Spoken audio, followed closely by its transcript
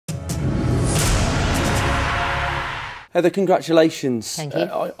Heather, congratulations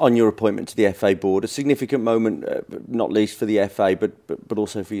on your appointment to the FA board. A significant moment, not least for the FA, but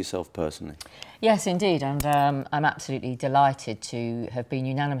also for yourself personally. Yes, indeed, and I'm absolutely delighted to have been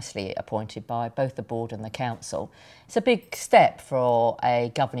unanimously appointed by both the board and the council. It's a big step for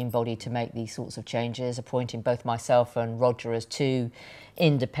a governing body to make these sorts of changes, appointing both myself and Roger as two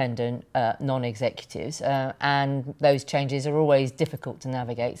independent non-executives, and those changes are always difficult to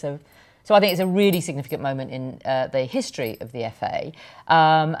navigate. So I think it's a really significant moment in the history of the FA,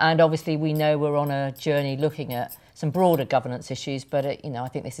 and obviously we know we're on a journey looking at some broader governance issues, but I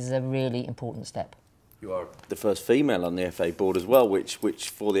think this is a really important step. You are the first female on the FA board as well, which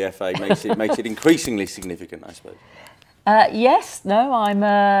for the FA makes it increasingly significant, I suppose. Yes, no,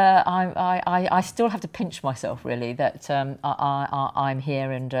 I still have to pinch myself really that I'm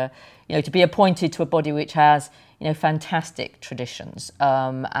here, and to be appointed to a body which has fantastic traditions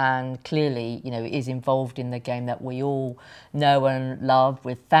and clearly is involved in the game that we all know and love,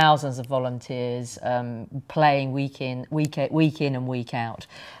 with thousands of volunteers playing week in and week out.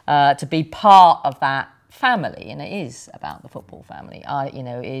 To be part of that family, and it is about the football family,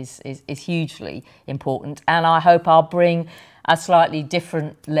 is hugely important, and I hope I'll bring a slightly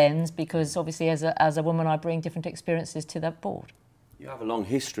different lens, because obviously as a woman I bring different experiences to that board. You have a long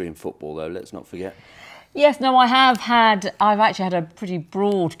history in football though, let's not forget. Yes, no, I've actually had a pretty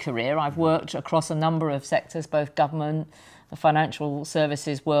broad career. I've worked across a number of sectors, both government, the financial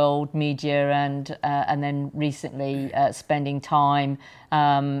services world, media, and then recently spending time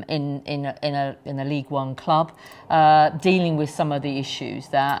in a League One club, dealing with some of the issues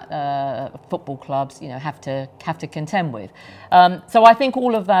that football clubs have to contend with. So I think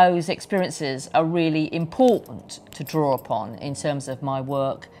all of those experiences are really important to draw upon in terms of my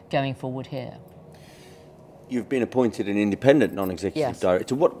work going forward here. You've been appointed an independent non-executive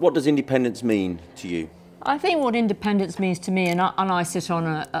director. What does independence mean to you? I think what independence means to me, and I sit on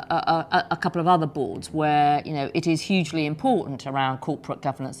a couple of other boards where it is hugely important around corporate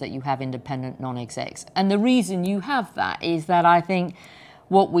governance that you have independent non-execs. And the reason you have that is that I think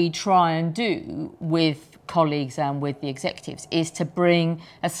what we try and do with colleagues and with the executives is to bring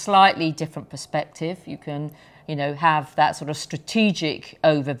a slightly different perspective. You can have that sort of strategic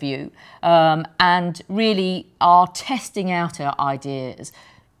overview, and really are testing out our ideas,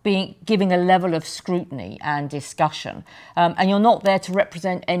 giving a level of scrutiny and discussion. And you're not there to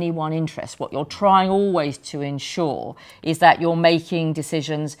represent any one interest. What you're trying always to ensure is that you're making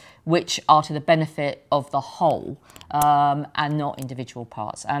decisions which are to the benefit of the whole, and not individual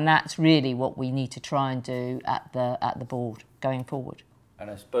parts. And that's really what we need to try and do at the board going forward. And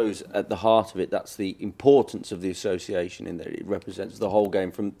I suppose at the heart of it, that's the importance of the association, in that it represents the whole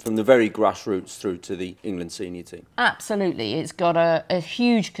game from the very grassroots through to the England senior team. Absolutely. It's got a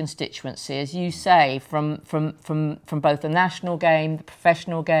huge constituency, as you say, from both the national game, the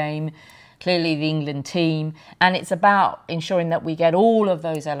professional game, clearly the England team. And it's about ensuring that we get all of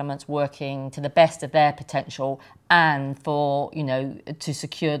those elements working to the best of their potential, and for, to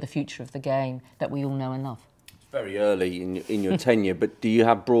secure the future of the game that we all know and love. Very early in your tenure, but do you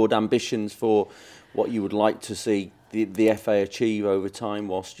have broad ambitions for what you would like to see the FA achieve over time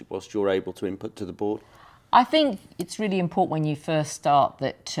whilst you're able to input to the board? I think it's really important when you first start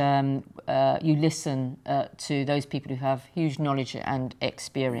that you listen to those people who have huge knowledge and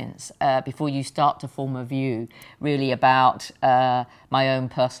experience before you start to form a view really about my own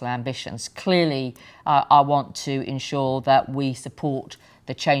personal ambitions. Clearly, I want to ensure that we support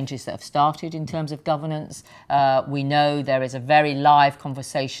the changes that have started in terms of governance. We know there is a very live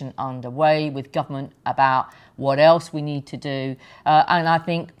conversation underway with government about what else we need to do. And I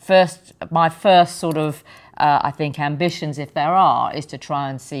think my first sort of ambitions, if there are, is to try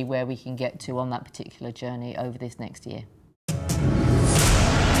and see where we can get to on that particular journey over this next year.